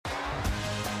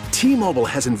T-Mobile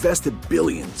has invested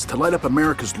billions to light up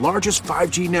America's largest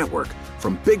 5G network,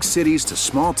 from big cities to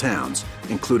small towns,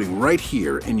 including right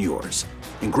here in yours.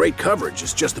 And great coverage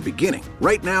is just the beginning.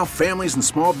 Right now, families and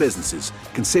small businesses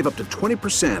can save up to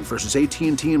 20% versus AT&T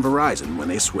and Verizon when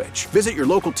they switch. Visit your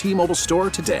local T-Mobile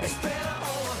store today.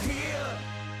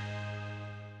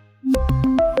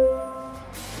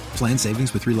 Plan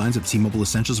savings with 3 lines of T-Mobile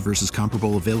Essentials versus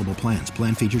comparable available plans.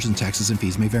 Plan features and taxes and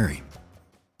fees may vary.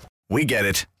 We get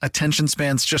it. Attention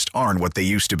spans just aren't what they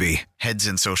used to be. Heads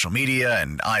in social media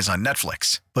and eyes on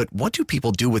Netflix. But what do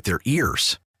people do with their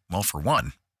ears? Well, for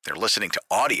one, they're listening to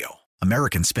audio.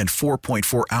 Americans spend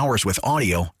 4.4 hours with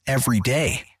audio every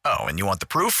day. Oh, and you want the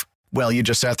proof? Well, you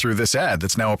just sat through this ad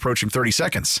that's now approaching 30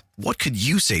 seconds. What could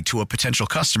you say to a potential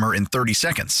customer in 30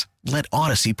 seconds? Let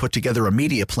Odyssey put together a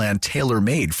media plan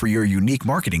tailor-made for your unique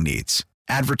marketing needs.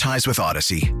 Advertise with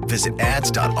Odyssey. Visit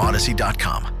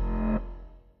ads.odyssey.com.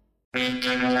 Got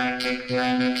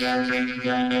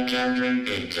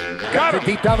it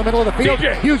deep down the middle of the field.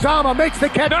 Uzama makes the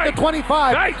catch at the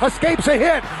 25. Escapes a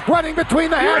hit. Running between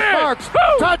the hash marks.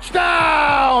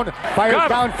 Touchdown!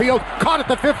 Fires downfield. Caught at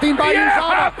the 15 by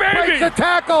Uzama. Breaks a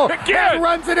tackle. And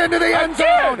runs it into the end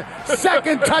zone.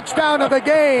 Second touchdown of the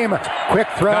game. Quick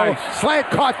throw. Slant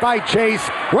caught by Chase.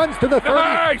 Runs to the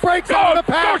 30. Breaks out of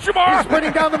the pass. He's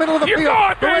sprinting down the middle of the field.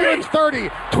 The Ravens 30,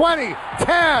 20,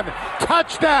 10.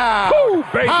 Touchdown! Woo,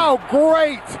 how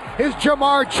great is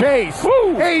Jamar Chase?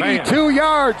 Woo, 82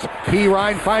 yards.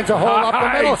 Perine finds a hole up the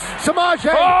middle.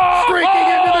 Samaje streaking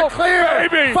into the clear.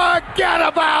 Baby. Forget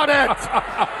about it.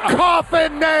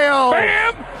 Coffin nails.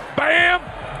 Bam, bam,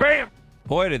 bam.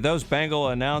 Boy, did those Bengal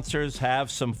announcers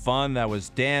have some fun. That was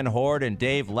Dan Hoard and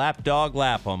Dave Lapdog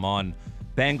Lapham on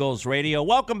Bengals Radio.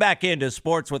 Welcome back into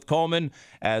Sports with Coleman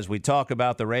as we talk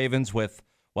about the Ravens with,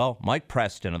 well, Mike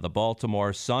Preston of the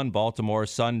Baltimore Sun,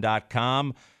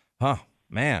 BaltimoreSun.com.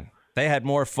 Man, they had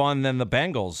more fun than the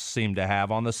Bengals seem to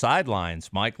have on the sidelines.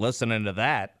 Mike, listening to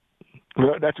that.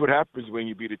 Well, that's what happens when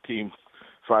you beat a team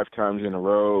 5 times in a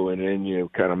row, and then you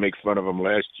kind of make fun of them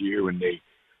last year when they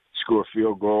score a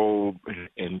field goal,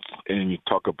 and you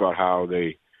talk about how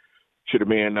they should have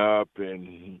manned up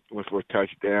and went for a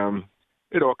touchdown.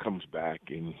 It all comes back,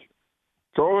 and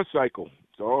it's all a cycle.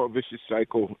 It's all a vicious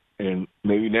cycle. And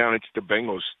maybe now it's the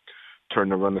Bengals' turn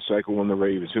to run the cycle on the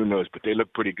Ravens. Who knows? But they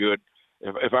look pretty good.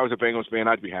 If I was a Bengals fan,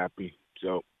 I'd be happy.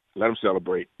 So let them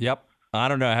celebrate. Yep. I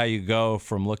don't know how you go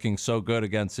from looking so good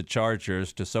against the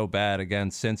Chargers to so bad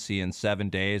against Cincy in 7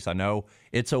 days. I know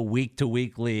it's a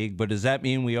week-to-week league, but does that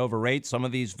mean we overrate some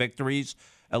of these victories,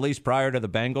 at least prior to the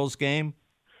Bengals game?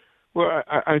 Well,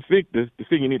 I think the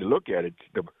thing you need to look at is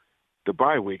the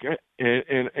bye week,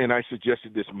 and I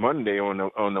suggested this Monday on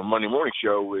the Monday morning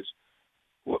show is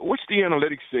what's the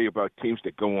analytics say about teams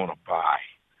that go on a bye,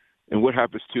 and what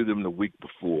happens to them the week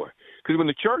before? Because when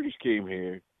the Chargers came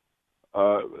here,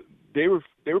 they were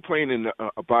playing in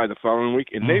a bye the following week,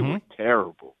 and they were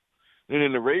terrible. And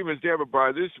then the Ravens, they have a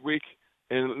bye this week,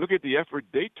 and look at the effort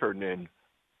they turned in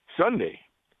Sunday.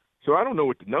 So I don't know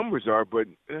what the numbers are, but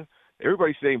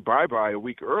everybody's saying bye-bye a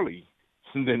week early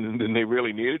than they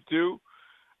really needed to.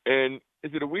 And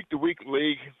is it a week-to-week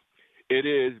league? It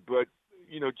is, but,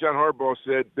 John Harbaugh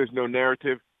said there's no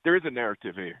narrative. There is a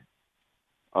narrative here.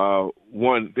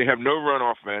 One, they have no run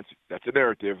offense. That's a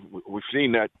narrative. We've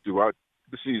seen that throughout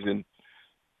the season.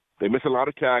 They miss a lot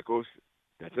of tackles.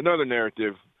 That's another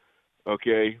narrative,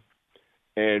 okay?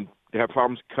 And they have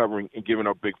problems covering and giving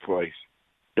up big plays.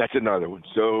 That's another one.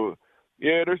 So,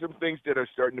 yeah, there's some things that are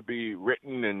starting to be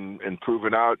written and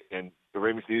proven out, and the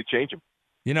Ravens need to change them.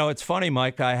 It's funny,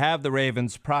 Mike. I have the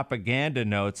Ravens propaganda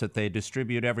notes that they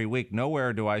distribute every week.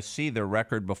 Nowhere do I see their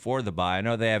record before the bye. I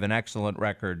know they have an excellent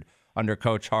record under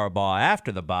Coach Harbaugh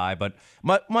after the bye, but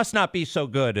must not be so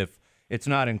good if it's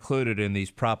not included in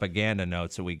these propaganda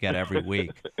notes that we get every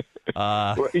week.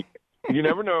 Well, you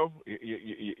never know.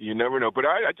 You never know. But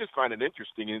I just find it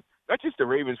interesting, and not just the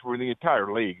Ravens, for the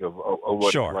entire league of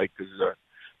what sure. It's like. Because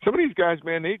some of these guys,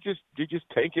 man, they just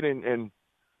take it and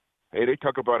hey, they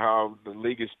talk about how the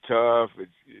league is tough.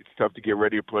 It's tough to get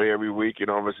ready to play every week, and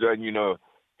all of a sudden,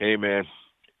 hey, man,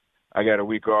 I got a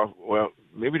week off. Well,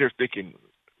 maybe they're thinking,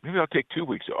 maybe I'll take 2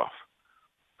 weeks off.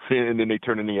 And then they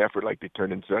turn in the effort like they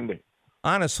turned in Sunday.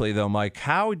 Honestly, though, Mike,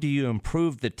 how do you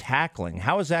improve the tackling?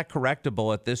 How is that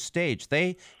correctable at this stage?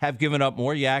 They have given up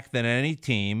more yak than any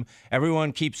team.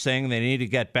 Everyone keeps saying they need to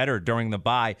get better during the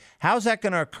bye. How's that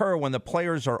going to occur when the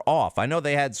players are off? I know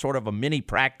they had sort of a mini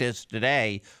practice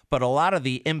today, but a lot of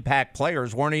the impact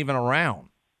players weren't even around.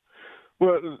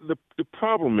 Well, the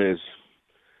problem is,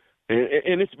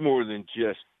 and it's more than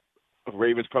just a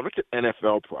Ravens problem, it's an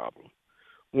NFL problem.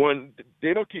 one,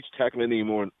 they don't teach tackling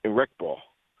anymore in rec ball,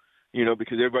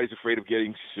 because everybody's afraid of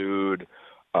getting sued,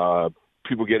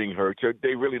 people getting hurt. So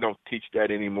they really don't teach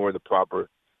that anymore, the proper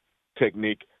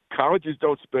technique. Colleges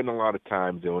don't spend a lot of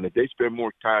time doing it. They spend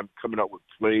more time coming up with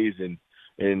plays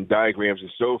and diagrams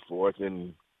and so forth,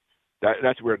 and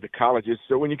that's where the college is.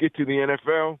 So when you get to the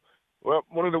NFL, well,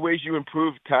 one of the ways you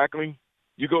improve tackling,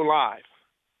 you go live.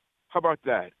 How about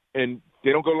that? And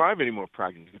they don't go live anymore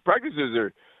practices. The practices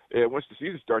are, once the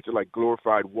season starts, are like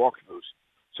glorified walkthroughs.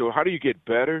 So how do you get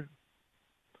better?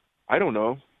 I don't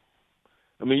know.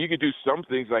 I mean, you could do some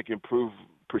things like improve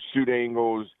pursuit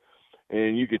angles,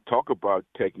 and you could talk about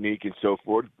technique and so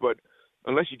forth, but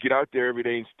unless you get out there every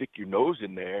day and stick your nose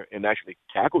in there and actually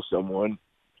tackle someone,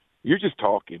 you're just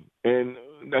talking. And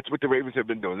that's what the Ravens have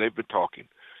been doing. They've been talking.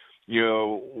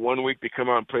 1 week they come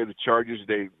out and play the Chargers.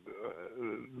 They,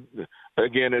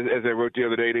 again, as I wrote the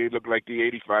other day, they look like the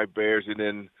 85 Bears, and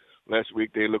then last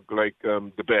week they look like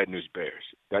the Bad News Bears.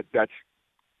 That's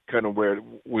kind of where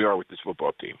we are with this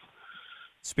football team.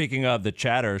 Speaking of the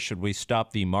chatter, should we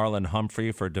stop the Marlon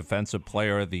Humphrey for Defensive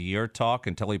Player of the Year talk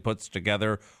until he puts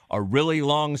together a really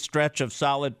long stretch of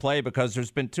solid play, because there's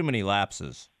been too many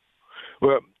lapses?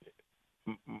 Well,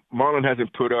 Marlon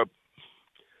hasn't put up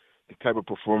the type of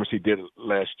performance he did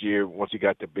last year once he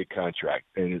got the big contract.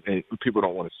 And people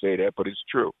don't want to say that, but it's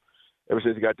true. Ever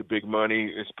since he got the big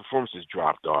money, his performance has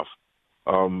dropped off.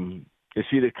 Is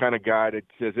he the kind of guy that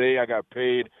says, hey, I got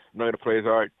paid, I'm not going to play as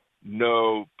hard?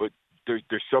 No, but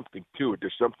there's something to it.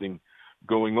 There's something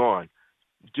going on.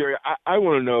 Jerry, I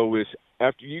want to know is,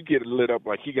 after you get lit up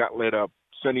like he got lit up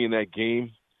Sunday in that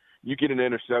game, you get an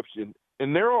interception,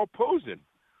 and they're all posing.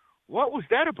 What was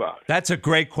that about? That's a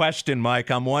great question,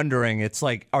 Mike. I'm wondering. It's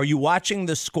like, are you watching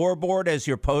the scoreboard as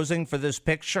you're posing for this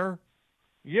picture?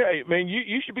 Yeah, man,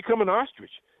 you should become an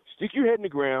ostrich. Stick your head in the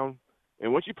ground,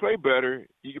 and once you play better,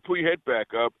 you can pull your head back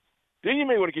up. Then you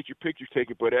may want to get your picture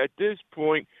taken, but at this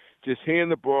point, just hand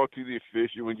the ball to the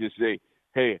official and just say,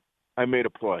 hey, I made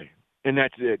a play, and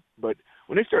that's it. But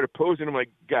when they started posing, I'm like,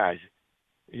 guys,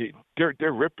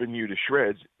 they're ripping you to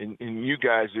shreds, and you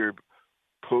guys are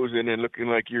posing and looking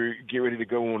like you're getting ready to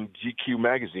go on GQ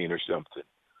magazine or something.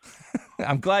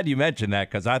 I'm glad you mentioned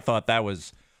that, because I thought that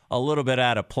was a little bit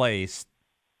out of place,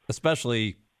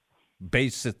 especially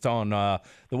based on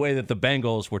the way that the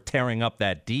Bengals were tearing up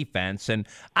that defense. And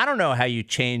I don't know how you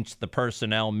change the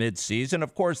personnel midseason.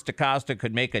 Of course, DeCosta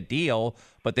could make a deal,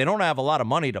 but they don't have a lot of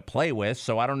money to play with,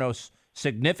 so I don't know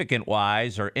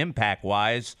significant-wise or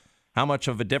impact-wise how much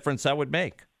of a difference that would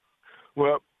make.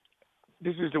 Well,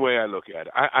 this is the way I look at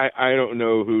it. I don't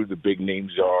know who the big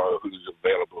names are, who's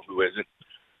available, who isn't,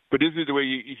 but this is the way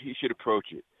you should approach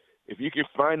it. If you can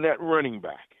find that running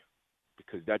back,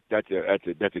 because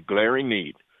that's a glaring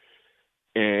need,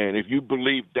 and if you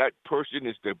believe that person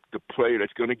is the player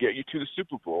that's going to get you to the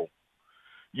Super Bowl,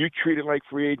 you treat it like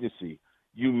free agency.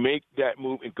 You make that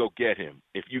move and go get him.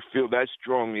 If you feel that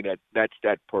strongly that's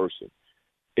that person.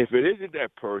 If it isn't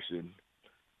that person,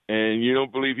 and you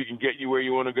don't believe he can get you where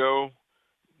you want to go,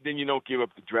 then you don't give up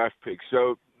the draft pick.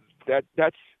 So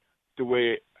that's the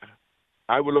way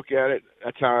I would look at it.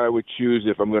 That's how I would choose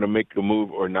if I'm going to make a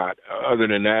move or not. Other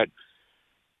than that,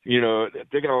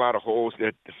 they got a lot of holes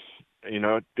that,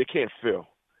 they can't fill.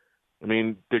 I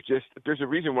mean, there's a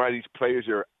reason why these players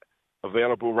are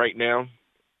available right now.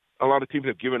 A lot of teams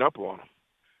have given up on them,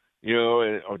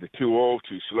 or they're too old,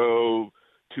 too slow,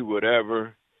 too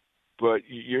whatever. But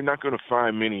you're not going to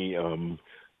find many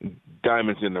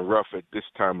diamonds in the rough at this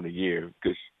time of the year,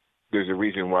 because there's a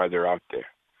reason why they're out there.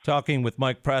 Talking with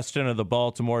Mike Preston of the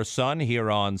Baltimore Sun here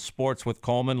on Sports with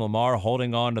Coleman. Lamar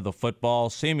holding on to the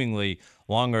football seemingly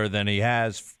longer than he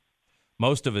has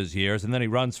most of his years, and then he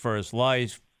runs for his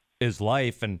life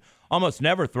and almost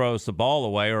never throws the ball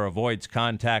away or avoids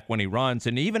contact when he runs.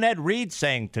 And even Ed Reed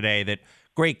saying today that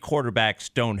great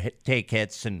quarterbacks don't take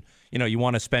hits, and you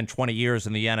want to spend 20 years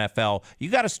in the NFL, you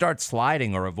got to start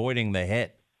sliding or avoiding the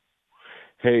hit.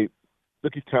 Hey,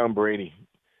 look at Tom Brady.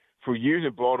 For years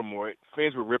in Baltimore,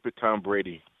 fans were ripping Tom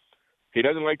Brady. He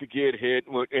doesn't like to get hit,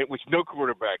 which no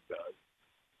quarterback does.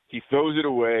 He throws it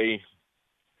away.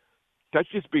 That's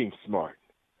just being smart.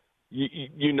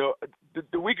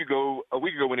 A week ago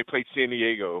when they played San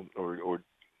Diego or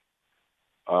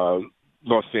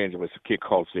Los Angeles, a kid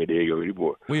called San Diego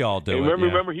anymore. We all do.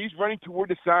 Remember, he's running toward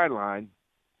the sideline,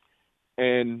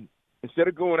 and instead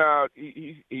of going out,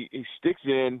 he sticks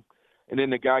in. And then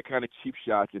the guy kind of cheap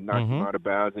shots and knocks him out of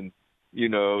bounds. And,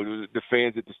 the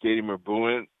fans at the stadium are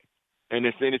booing. And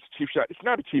they're saying it's a cheap shot. It's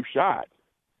not a cheap shot.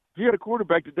 If you got a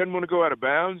quarterback that doesn't want to go out of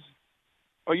bounds,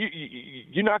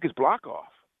 you knock his block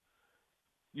off.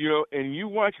 And you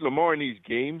watch Lamar in these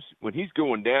games, when he's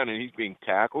going down and he's being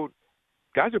tackled,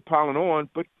 guys are piling on,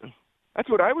 but that's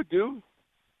what I would do.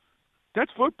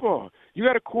 That's football. You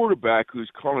got a quarterback who's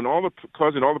causing all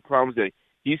the problems that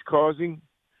he's causing.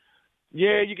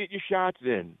 Yeah, you get your shots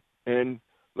in. And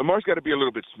Lamar's got to be a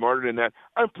little bit smarter than that.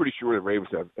 I'm pretty sure the Ravens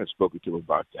have spoken to him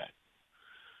about that.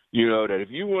 That if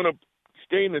you want to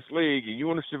stay in this league and you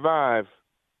want to survive,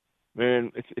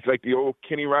 man, it's like the old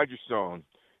Kenny Rogers song.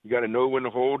 You got to know when to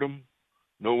hold them,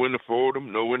 know when to fold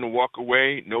them, know when to walk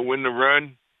away, know when to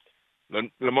run.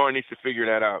 Lamar needs to figure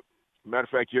that out. Matter of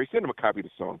fact, Jerry, send him a copy of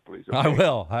the song, please. Okay? I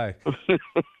will. Hi.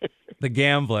 The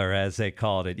Gambler, as they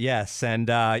called it. Yes. And,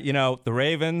 the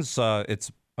Ravens,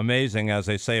 it's amazing, as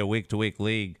they say, a week-to-week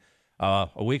league.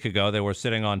 A week ago, they were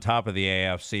sitting on top of the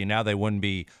AFC. Now they wouldn't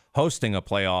be hosting a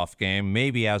playoff game,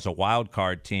 maybe as a wild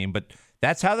card team. But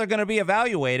that's how they're going to be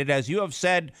evaluated. As you have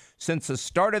said since the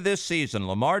start of this season,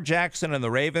 Lamar Jackson and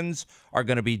the Ravens are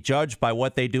going to be judged by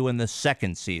what they do in the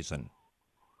second season.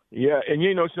 Yeah, and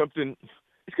you know something?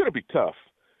 It's going to be tough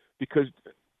because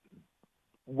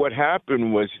what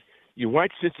happened was you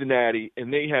watch Cincinnati,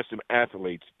 and they have some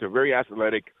athletes. They're very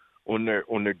athletic on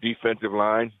their defensive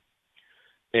line.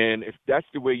 And if that's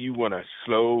the way you want to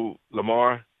slow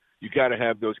Lamar, you got to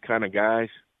have those kind of guys.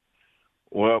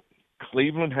 Well,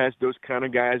 Cleveland has those kind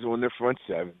of guys on their front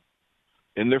seven,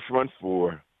 in their front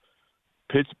four.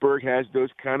 Pittsburgh has those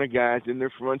kind of guys in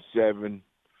their front seven,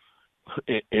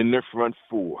 in their front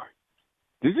four.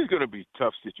 This is going to be a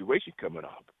tough situation coming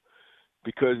up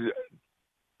because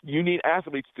you need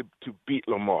athletes to beat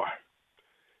Lamar.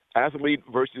 Athlete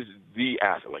versus the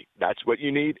athlete. That's what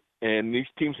you need, and these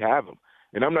teams have them.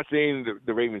 And I'm not saying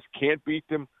the Ravens can't beat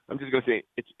them. I'm just going to say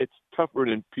it's tougher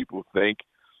than people think.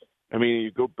 I mean,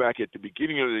 you go back at the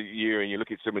beginning of the year and you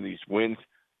look at some of these wins.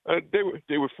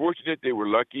 They were fortunate, they were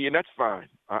lucky, and that's fine.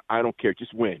 I don't care.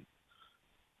 Just win.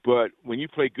 But when you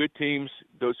play good teams,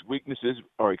 those weaknesses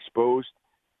are exposed,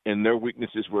 and their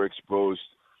weaknesses were exposed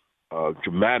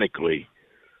dramatically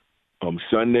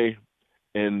Sunday.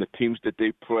 And the teams that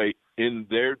they play in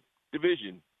their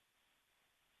division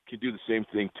can do the same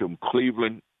thing to them,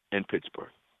 Cleveland and Pittsburgh.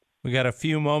 We got a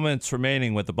few moments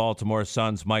remaining with the Baltimore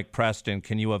Suns. Mike Preston,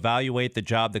 can you evaluate the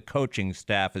job the coaching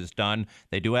staff has done?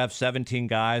 They do have 17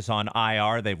 guys on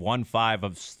IR. They've won 5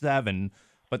 of 7,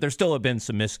 but there still have been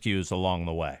some miscues along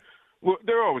the way. Well,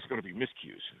 there are always going to be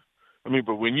miscues. I mean,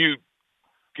 but when you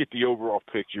get the overall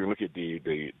picture, look at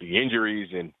the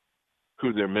injuries and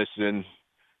who they're missing.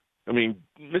 I mean,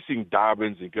 missing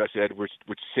Dobbins and Gus Edwards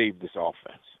would save this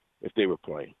offense if they were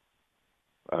playing.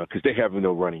 Because they have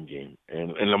no running game,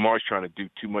 and Lamar's trying to do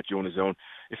too much on his own.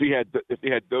 If they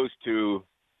had those two,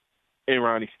 and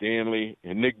Ronnie Stanley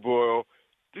and Nick Boyle,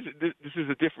 this is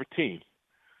a different team.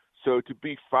 So to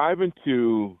be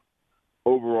 5-2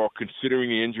 overall, considering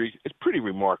the injuries, is pretty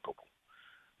remarkable.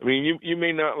 I mean, you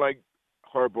may not like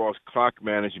Harbaugh's clock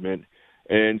management,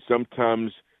 and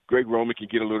sometimes Greg Roman can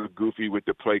get a little goofy with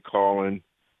the play calling,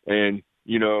 and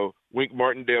Wink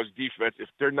Martindale's defense, if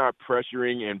they're not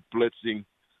pressuring and blitzing,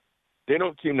 they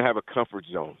don't seem to have a comfort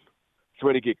zone. That's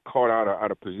why they get caught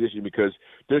out of position because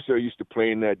they're so used to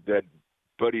playing that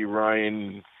Buddy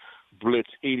Ryan blitz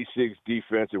 86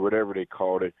 defense or whatever they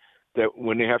called it, that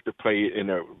when they have to play it in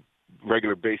a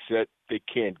regular base set, they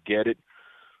can't get it.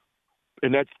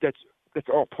 And that's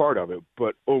all part of it.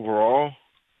 But overall,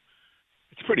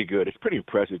 it's pretty good. It's pretty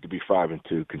impressive to be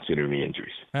 5-2 considering the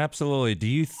injuries. Absolutely. Do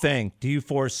you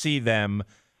foresee them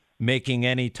making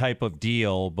any type of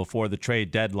deal before the trade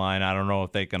deadline? I don't know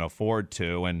if they can afford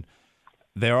to. And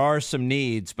there are some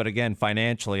needs, but again,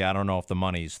 financially, I don't know if the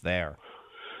money's there.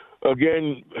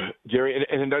 Again, Jerry,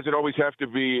 and it doesn't always have to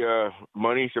be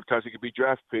money. Sometimes it could be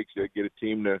draft picks that get a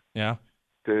team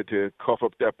to cough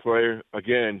up that player.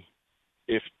 Again,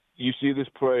 if you see this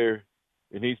player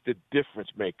and he's the difference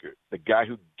maker, the guy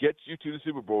who gets you to the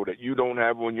Super Bowl that you don't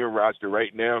have on your roster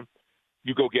right now,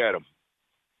 you go get him.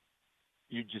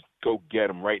 You just go get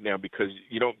him right now because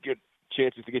you don't get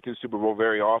chances to get to the Super Bowl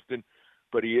very often.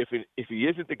 But if he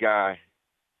isn't the guy,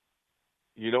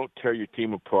 you don't tear your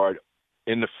team apart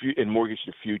and mortgage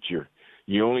the future.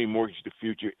 You only mortgage the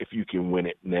future if you can win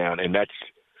it now, and that's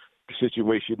the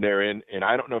situation they're in. And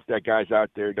I don't know if that guy's out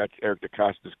there. That's Eric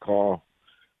DeCosta's call,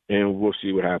 and we'll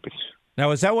see what happens.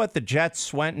 Now, is that what the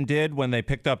Jets went and did when they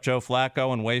picked up Joe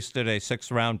Flacco and wasted a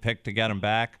 6th-round pick to get him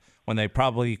back when they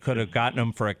probably could have gotten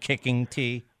him for a kicking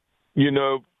tee?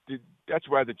 That's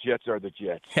why the Jets are the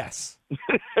Jets. Yes.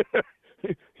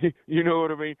 You know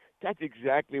what I mean? That's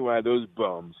exactly why those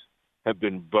bums have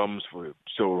been bums for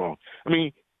so long. I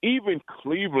mean, even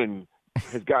Cleveland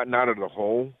has gotten out of the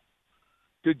hole.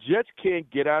 the Jets can't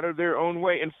get out of their own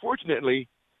way. And fortunately,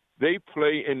 they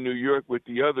play in New York with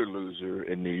the other loser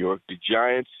in New York, the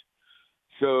Giants.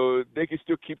 So they can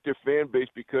still keep their fan base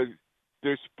because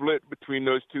they're split between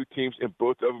those two teams, and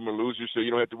both of them are losers. So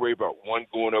you don't have to worry about one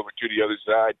going over to the other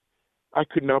side. I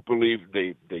could not believe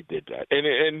they did that.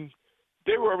 And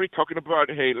they were already talking about,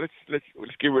 hey, let's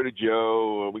get rid of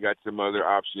Joe. We got some other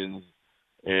options,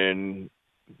 and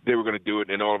they were going to do it.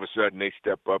 And all of a sudden, they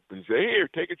step up and say, "Here,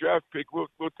 take a draft pick. We'll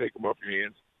take them off your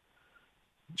hands."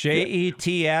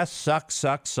 JETS,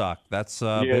 suck. That's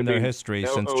been their history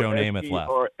since Joe Namath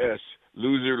left.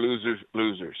 LOSERS,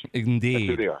 losers. Indeed. That's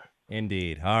who they are.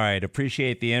 Indeed. All right.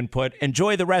 Appreciate the input.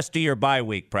 Enjoy the rest of your bye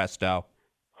week, Presto.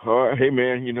 Hey,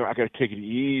 man, I got to take it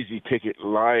easy, take it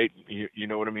light. You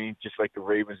know what I mean? Just like the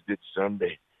Ravens did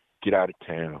Sunday. Get out of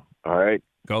town. All right?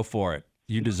 Go for it.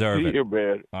 You deserve it. You're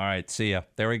bad. All right. See ya.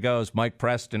 There he goes. Mike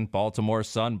Preston, Baltimore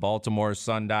Sun,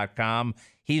 BaltimoreSun.com.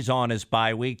 He's on his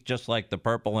bye week, just like the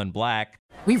purple and black.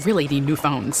 We really need new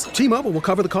phones. T-Mobile will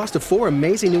cover the cost of 4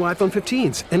 amazing new iPhone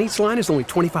 15s, and each line is only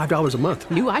 $25 a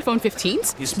month. New iPhone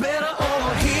 15s? It's better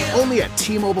over here. Only at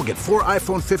T-Mobile, get 4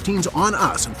 iPhone 15s on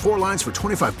us and 4 lines for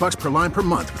 $25 per line per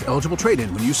month with eligible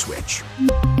trade-in when you switch.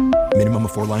 Minimum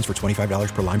of 4 lines for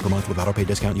 $25 per line per month with autopay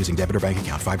discount using debit or bank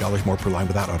account. $5 more per line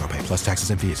without autopay, plus taxes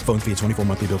and fees. Phone fee at 24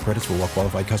 monthly bill credits for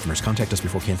well-qualified customers. Contact us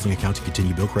before canceling account to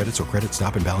continue bill credits or credit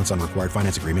stop and balance on required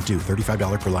finance agreement due.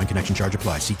 $35 per line connection charge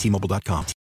applies. See T-Mobile.com.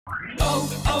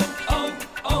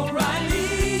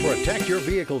 O'Reilly. Protect your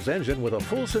vehicle's engine with a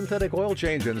full synthetic oil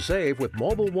change and save with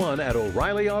Mobil 1 at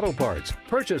O'Reilly Auto Parts.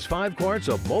 Purchase 5 quarts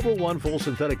of Mobil 1 full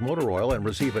synthetic motor oil and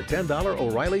receive a $10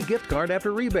 O'Reilly gift card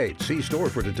after rebate. See store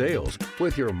for details.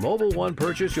 With your Mobil 1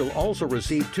 purchase, you'll also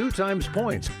receive 2 times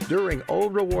points during O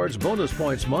Rewards Bonus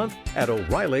Points Month at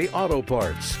O'Reilly Auto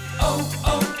Parts.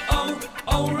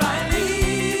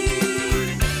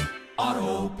 O'Reilly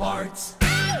Auto Parts.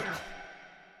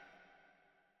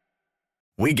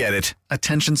 We get it.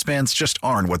 Attention spans just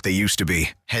aren't what they used to be.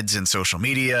 Heads in social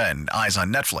media and eyes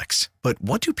on Netflix. But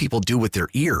what do people do with their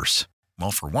ears?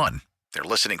 Well, for one, they're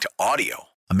listening to audio.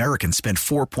 Americans spend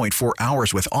 4.4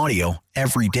 hours with audio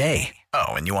every day. Oh,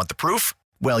 and you want the proof?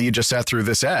 Well, you just sat through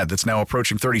this ad that's now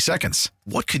approaching 30 seconds.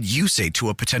 What could you say to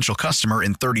a potential customer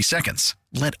in 30 seconds?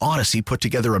 Let Odyssey put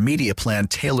together a media plan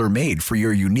tailor-made for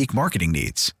your unique marketing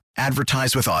needs.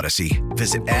 Advertise with Odyssey.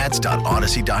 Visit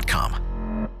ads.odyssey.com.